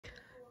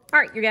All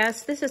right, you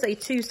guys, this is a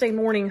Tuesday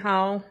morning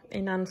haul,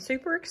 and I'm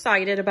super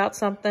excited about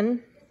something.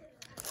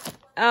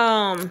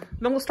 Then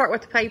we'll start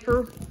with the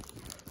paper,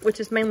 which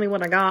is mainly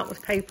what I got was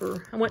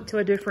paper. I went to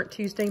a different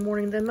Tuesday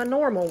morning than my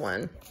normal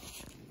one.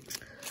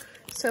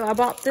 So I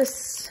bought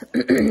this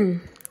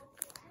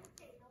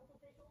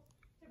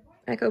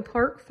Echo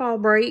Park Fall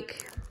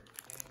Break,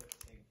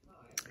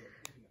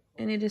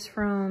 and it is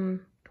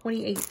from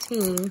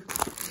 2018.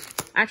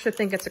 I actually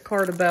think it's a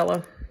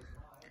Cartabella.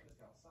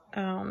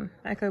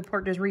 Echo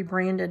Park just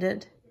rebranded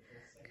it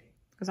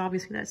because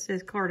obviously that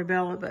says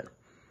Cartabella, but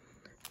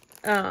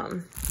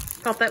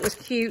thought that was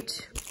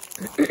cute.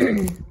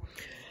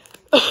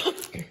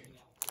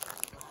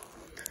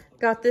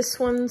 Got this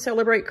one,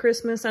 Celebrate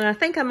Christmas, and I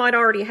think I might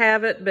already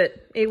have it,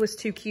 but it was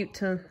too cute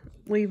to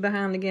leave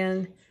behind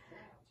again.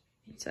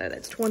 So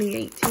that's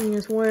 2018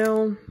 as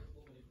well.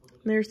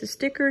 There's the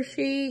sticker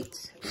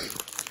sheet.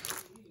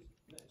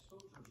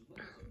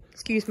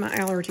 Excuse my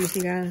allergies,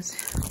 you guys.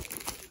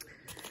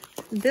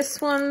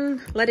 This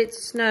one, Let It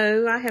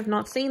Snow. I have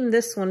not seen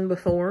this one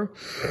before.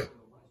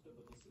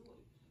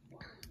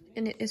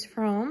 And it is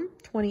from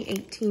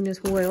 2018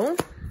 as well.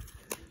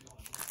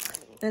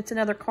 That's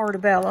another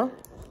Cartabella.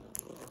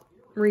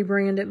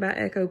 Rebranded by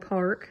Echo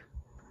Park.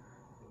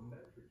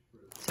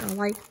 So I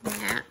like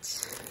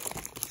that.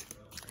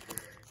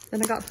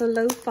 Then I got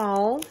Hello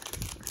Fall.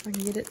 If I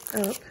can get it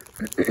up.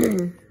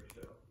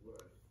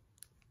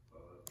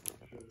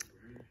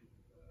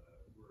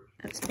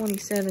 That's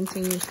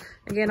 2017.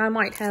 Again, I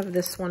might have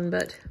this one,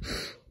 but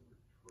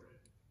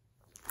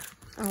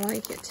I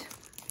like it.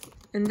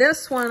 And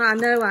this one I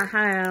know I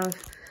have,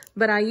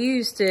 but I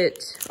used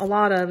it, a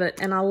lot of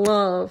it, and I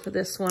love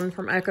this one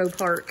from Echo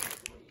Park.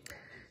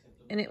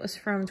 And it was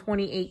from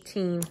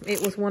 2018.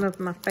 It was one of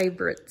my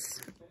favorites.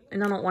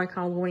 And I don't like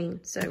Halloween,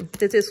 so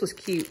this was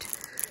cute.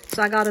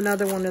 So I got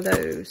another one of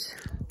those.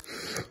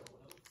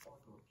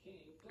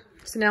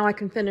 So now I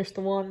can finish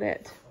the one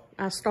that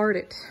I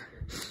started.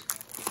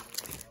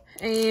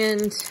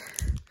 And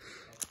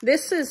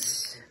this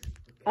is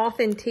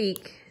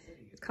authentic.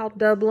 It's called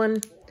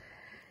Dublin.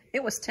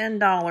 It was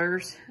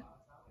 $10.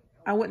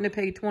 I wouldn't have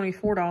paid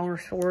 $24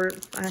 for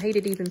it. I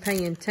hated even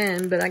paying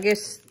 $10, but I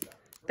guess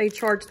they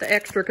charged the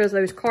extra because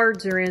those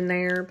cards are in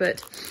there.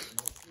 But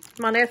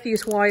my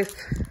nephew's wife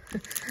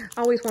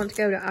always wanted to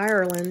go to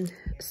Ireland,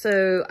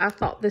 so I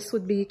thought this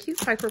would be a cute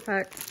paper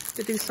pack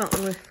to do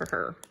something with for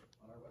her,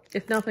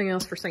 if nothing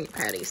else for St.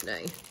 Patty's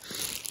Day.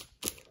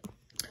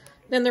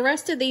 Then the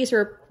rest of these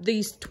are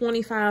these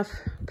 25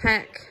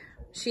 pack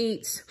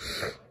sheets.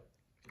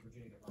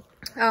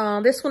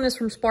 This one is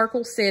from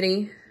Sparkle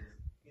City.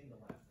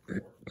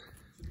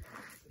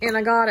 And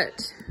I got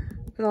it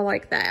because I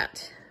like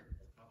that.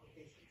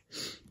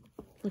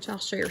 Which I'll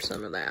share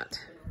some of that.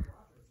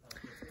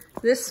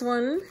 This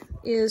one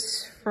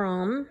is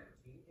from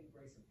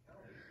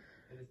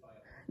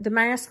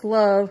Damask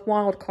Love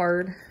Wild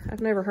Card. I've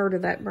never heard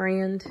of that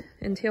brand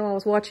until I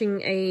was watching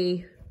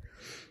a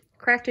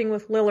Crafting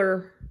with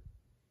Liller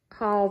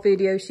haul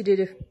video she did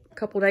a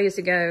couple days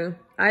ago.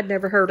 I'd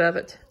never heard of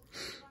it.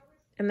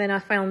 And then I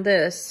found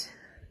this.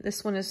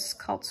 This one is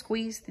called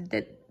Squeeze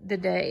the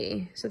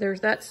Day. So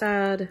there's that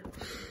side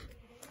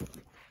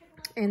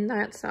and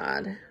that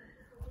side.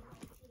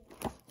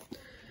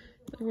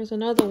 There was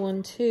another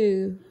one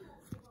too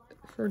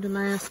for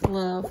Damask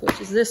Love,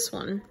 which is this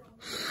one.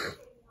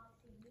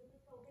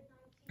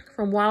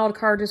 From Wild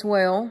Card as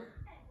well.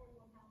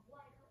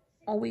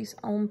 Always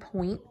on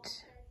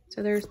point.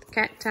 So there's the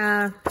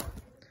cacti,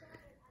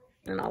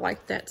 and I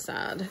like that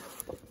side.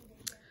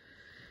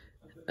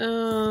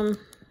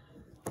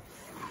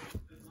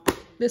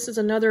 This is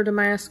another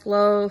Damask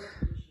Love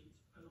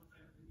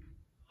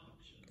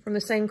from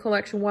the same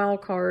collection,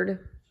 Wild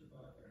Card.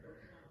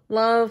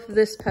 Love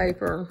this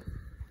paper.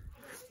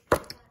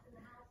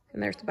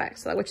 And there's the back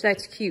side, which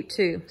that's cute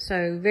too.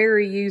 So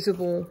very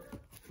usable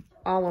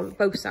all on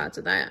both sides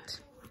of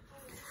that.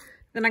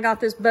 Then I got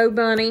this Bow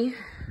Bunny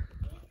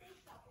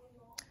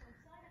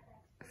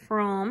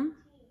from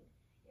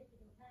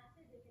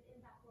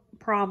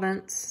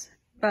Province,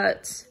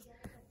 but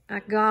I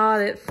got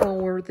it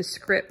for the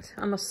script.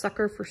 I'm a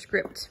sucker for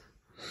script.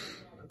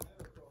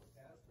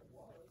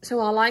 So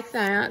I like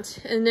that.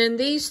 And then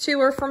these two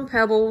are from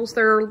Pebbles.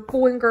 They're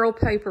boy and girl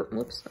paper.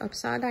 Whoops,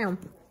 upside down.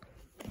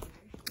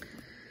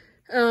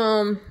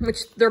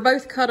 Which they're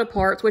both cut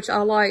aparts, which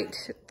I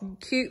liked.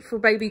 Cute for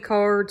baby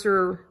cards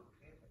or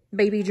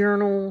baby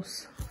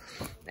journals.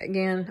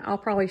 Again, I'll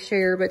probably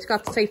share, but it's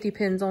got the safety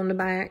pins on the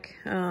back.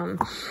 The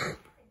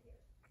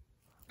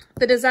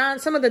design,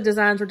 some of the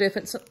designs are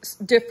different.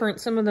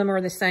 Some of them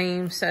are the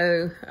same.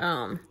 So,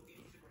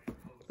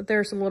 but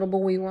there's a little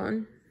boy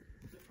one.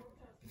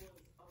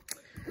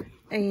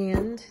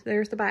 And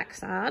there's the back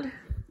side.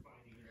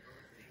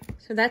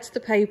 So that's the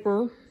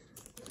paper.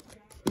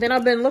 Then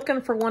I've been looking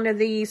for one of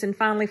these and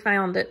finally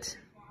found it.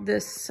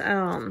 This,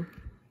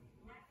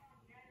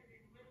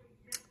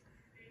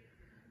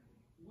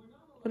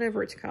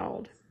 whatever it's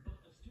called.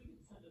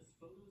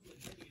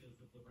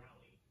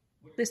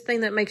 This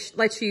thing that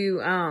lets you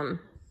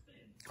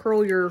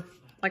curl your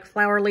like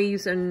flower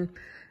leaves, and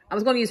I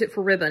was going to use it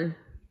for ribbon.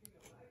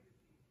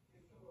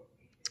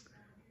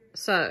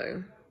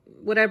 So,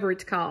 whatever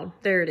it's called,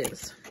 there it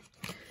is.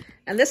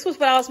 And this was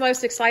what I was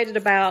most excited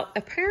about.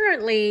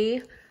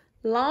 Apparently,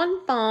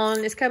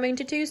 FAWN is coming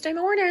to Tuesday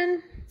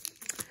morning.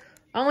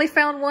 I only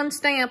found one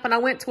stamp, and I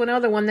went to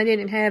another one. They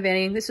didn't have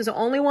any. This is the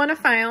only one I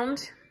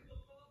found.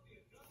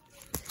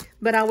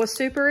 But I was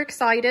super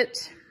excited.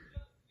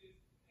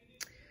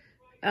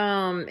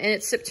 And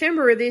it's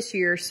September of this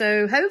year,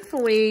 so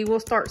hopefully we'll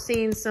start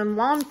seeing some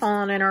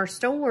FAWN in our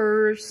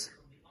stores.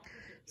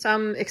 So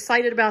I'm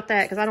excited about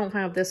that because I don't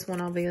have this one,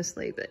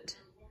 obviously. But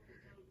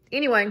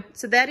anyway,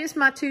 so that is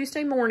my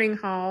Tuesday morning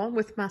haul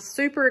with my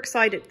super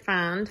excited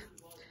find.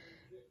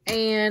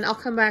 And I'll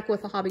come back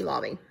with a Hobby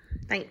Lobby.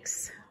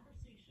 Thanks.